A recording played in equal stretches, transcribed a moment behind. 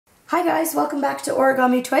Hi guys, welcome back to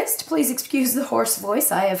Origami Twist. Please excuse the hoarse voice.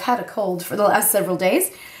 I have had a cold for the last several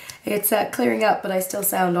days. It's clearing up, but I still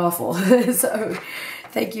sound awful. So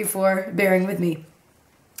thank you for bearing with me.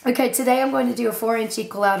 Okay, today I'm going to do a 4-inch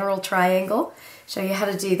equilateral triangle. Show you how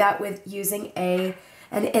to do that with using an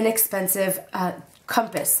inexpensive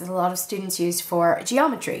compass that a lot of students use for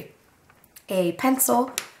geometry. A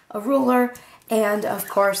pencil, a ruler, and of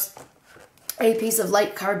course a piece of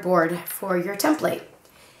light cardboard for your template.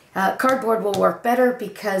 Cardboard will work better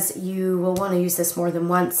because you will want to use this more than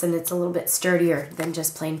once and it's a little bit sturdier than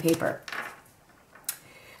just plain paper.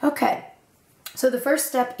 Okay, so the first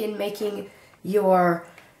step in making your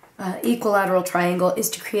equilateral triangle is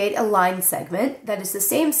to create a line segment that is the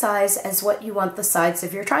same size as what you want the sides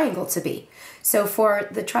of your triangle to be. So for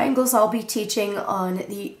the triangles I'll be teaching on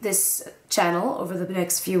this channel over the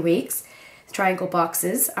next few weeks, the triangle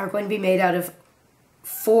boxes are going to be made out of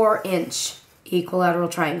 4-inch equilateral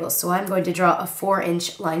triangles. So I'm going to draw a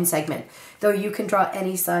 4-inch line segment, though you can draw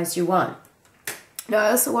any size you want. Now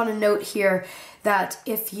I also want to note here that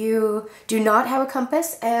if you do not have a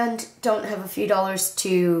compass and don't have a few dollars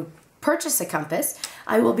to purchase a compass,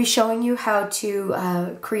 I will be showing you how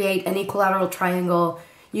to create an equilateral triangle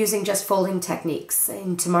using just folding techniques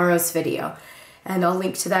in tomorrow's video. And I'll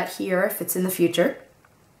link to that here if it's in the future.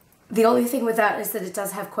 The only thing with that is that it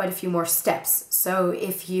does have quite a few more steps. So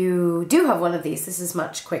if you do have one of these, this is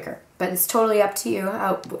much quicker. But it's totally up to you,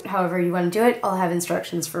 however you want to do it. I'll have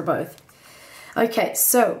instructions for both. Okay,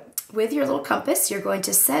 so with your little compass, you're going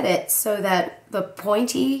to set it so that the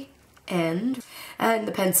pointy end and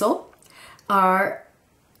the pencil are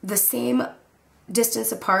the same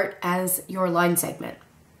distance apart as your line segment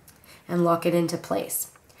and lock it into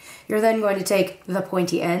place. You're then going to take the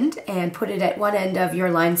pointy end and put it at one end of your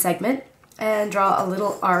line segment and draw a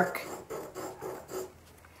little arc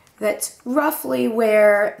that's roughly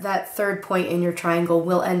where that third point in your triangle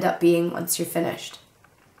will end up being once you're finished.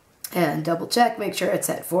 And double check, make sure it's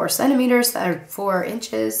at 4 centimeters, or 4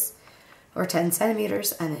 inches, or 10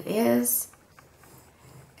 centimeters, and it is.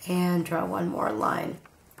 And draw one more line.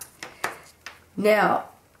 Now,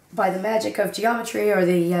 by the magic of geometry, or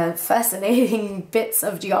the fascinating bits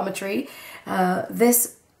of geometry,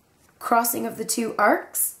 this crossing of the two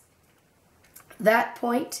arcs, that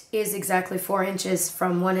point is exactly 4 inches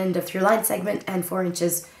from one end of your line segment and 4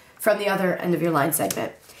 inches from the other end of your line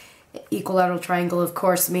segment. Equilateral triangle, of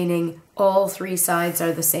course, meaning all 3 sides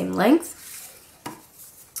are the same length.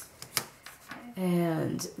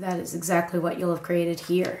 And that is exactly what you'll have created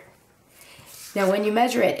here. Now when you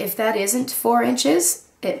measure it, if that isn't 4 inches,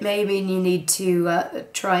 it may mean you need to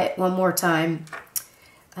try it one more time,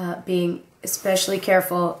 being especially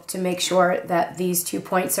careful to make sure that these 2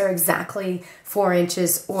 points are exactly 4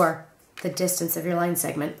 inches or the distance of your line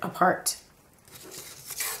segment apart.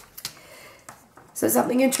 So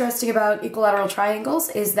something interesting about equilateral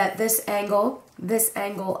triangles is that this angle,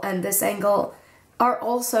 and this angle are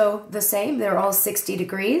also the same. They're all 60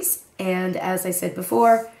 degrees, and as I said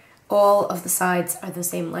before, all of the sides are the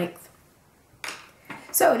same length.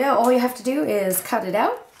 So now all you have to do is cut it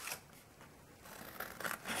out.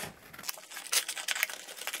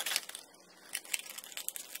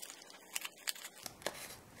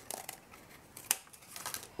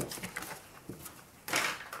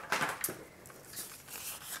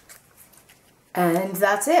 And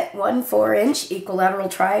that's it, one 4-inch equilateral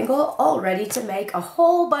triangle, all ready to make a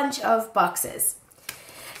whole bunch of boxes.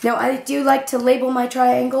 Now I do like to label my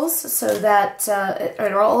triangles so that,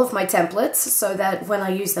 or all of my templates, so that when I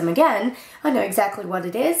use them again, I know exactly what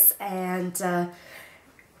it is and,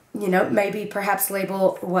 you know, maybe perhaps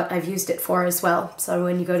label what I've used it for as well. So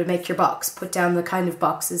when you go to make your box, put down the kind of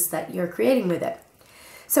boxes that you're creating with it.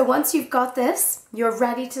 So once you've got this, you're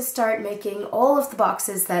ready to start making all of the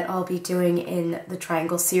boxes that I'll be doing in the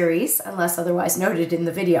triangle series, unless otherwise noted in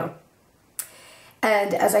the video.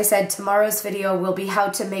 And as I said, tomorrow's video will be how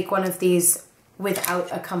to make one of these without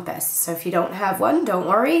a compass. So if you don't have one, don't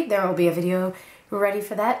worry, there will be a video ready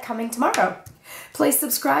for that coming tomorrow. Please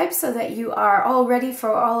subscribe so that you are all ready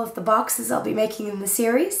for all of the boxes I'll be making in the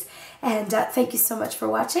series. And thank you so much for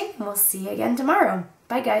watching, and we'll see you again tomorrow.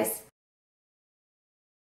 Bye guys.